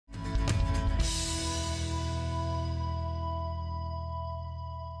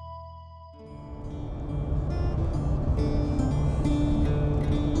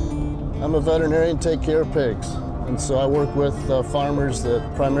I'm a veterinarian, take care of pigs. And so I work with farmers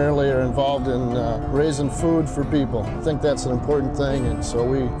that primarily are involved in raising food for people. I think that's an important thing, and so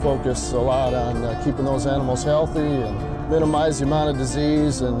we focus a lot on keeping those animals healthy and minimize the amount of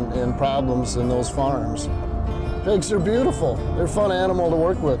disease and problems in those farms. Pigs are beautiful. They're a fun animal to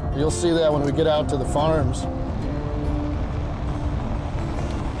work with. You'll see that when we get out to the farms.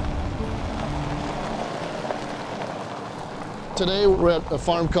 Today we're at a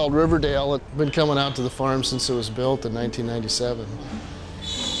farm called Riverdale. It's been coming out to the farm since it was built in 1997.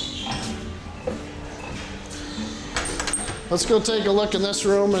 Let's go take a look in this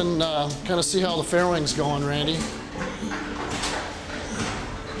room and kind of see how the farrowing's going, Randy.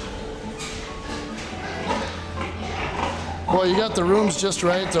 Boy, you got the rooms just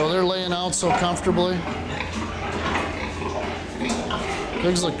right though. They're laying out so comfortably.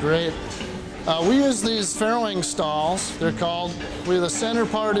 Pigs look great. We use these farrowing stalls, they're called. The center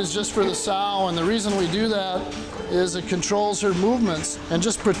part is just for the sow, and the reason we do that is it controls her movements and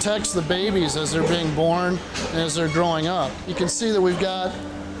just protects the babies as they're being born and as they're growing up. You can see that we've got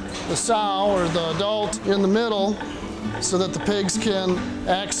the sow or the adult in the middle so that the pigs can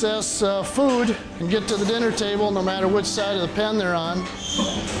access food and get to the dinner table no matter which side of the pen they're on.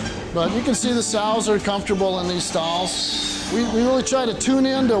 But you can see the sows are comfortable in these stalls. We really try to tune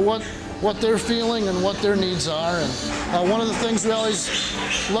into what they're feeling and what their needs are. And one of the things we always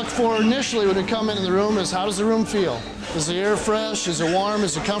look for initially when we come into the room is how does the room feel? Is the air fresh? Is it warm?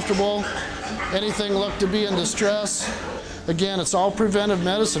 Is it comfortable? Anything look to be in distress? Again, it's all preventive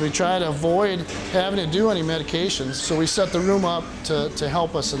medicine. We try to avoid having to do any medications, so we set the room up to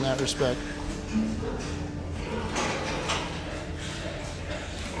help us in that respect.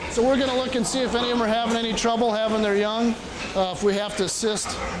 So we're going to look and see if any of them are having any trouble having their young, if we have to assist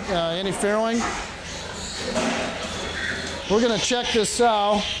any farrowing. We're going to check this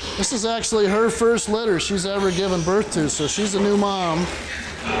sow. This is actually her first litter she's ever given birth to, so she's a new mom.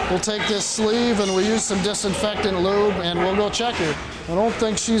 We'll take this sleeve and we'll use some disinfectant lube and we'll go check her. I don't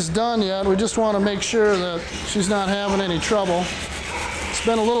think she's done yet. We just want to make sure that she's not having any trouble. It's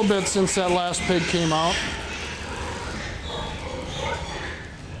been a little bit since that last pig came out.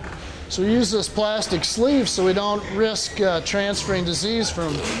 So we use this plastic sleeve so we don't risk transferring disease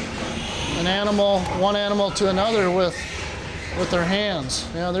from one animal to another with their hands.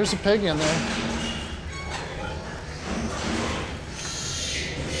 Yeah, there's a pig in there.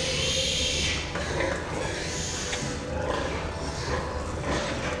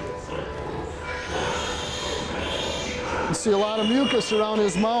 You see a lot of mucus around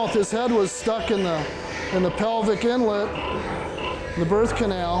his mouth. His head was stuck in the pelvic inlet, the birth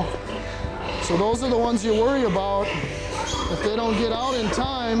canal. So those are the ones you worry about. If they don't get out in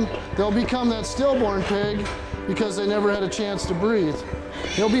time, they'll become that stillborn pig because they never had a chance to breathe.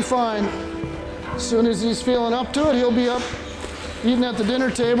 He'll be fine. As soon as he's feeling up to it, he'll be up eating at the dinner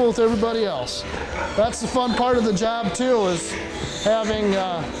table with everybody else. That's the fun part of the job too, is having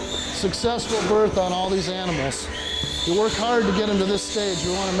successful birth on all these animals. You work hard to get them to this stage.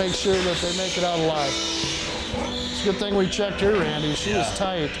 We want to make sure that they make it out alive. It's a good thing we checked her, Randy. She was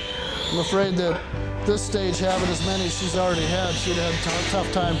tight. I'm afraid that this stage, having as many as she's already had, she'd have had a tough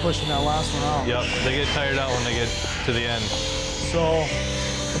time pushing that last one out. Yep, they get tired out when they get to the end. So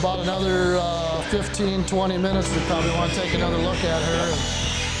about another 15, 20 minutes, we probably want to take another look at her and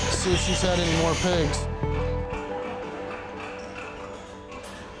see if she's had any more pigs.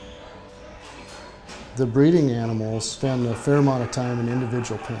 The breeding animals spend a fair amount of time in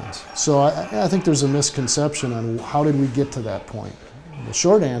individual pens. So I think there's a misconception on how did we get to that point. The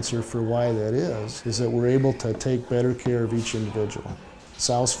short answer for why that is that we're able to take better care of each individual.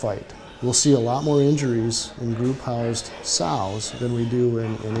 Sows fight. We'll see a lot more injuries in group-housed sows than we do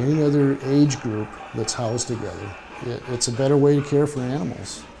in any other age group that's housed together. It's a better way to care for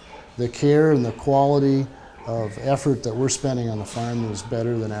animals. The care and the quality of effort that we're spending on the farm is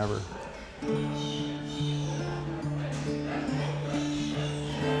better than ever.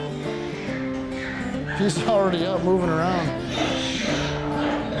 He's already up, moving around.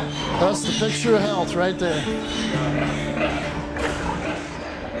 That's the picture of health right there.